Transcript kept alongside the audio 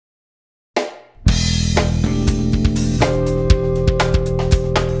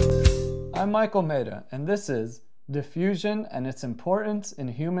I'm Michael Maidaa, and this is Diffusion and its importance in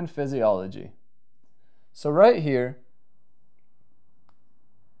human physiology. So right here,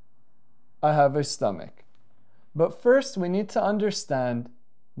 I have a stomach. But first, we need to understand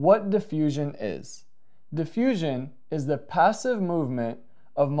what diffusion is. Diffusion is the passive movement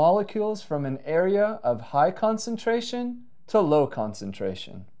of molecules from an area of high concentration to low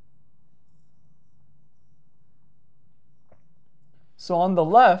concentration. So on the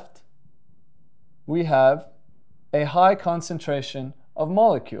left, we have a high concentration of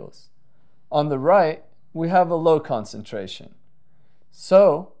molecules. On the right, we have a low concentration.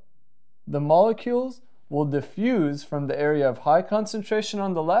 So the molecules will diffuse from the area of high concentration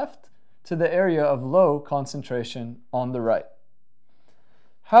on the left to the area of low concentration on the right.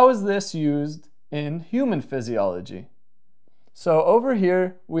 How is this used in human physiology? So over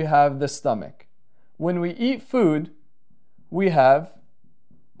here we have the stomach. When we eat food, we have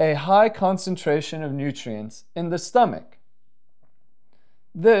a high concentration of nutrients in the stomach.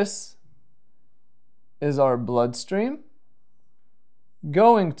 This is our bloodstream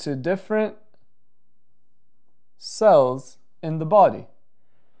going to different cells in the body.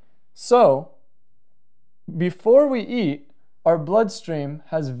 So, before we eat, our bloodstream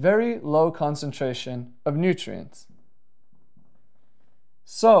has very low concentration of nutrients.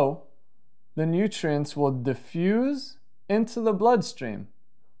 So, the nutrients will diffuse into the bloodstream,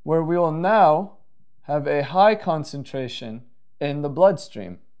 where we will now have a high concentration in the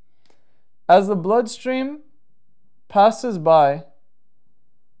bloodstream. As the bloodstream passes by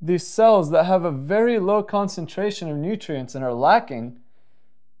these cells that have a very low concentration of nutrients and are lacking,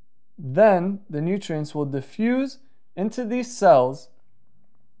 then the nutrients will diffuse into these cells,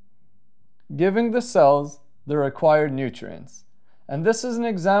 giving the cells the required nutrients. And this is an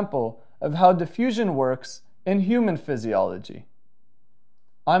example of how diffusion works in human physiology.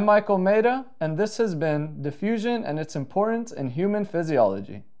 I'm Michael Maidaa, and this has been Diffusion and its importance in human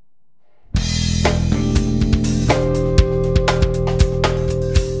physiology.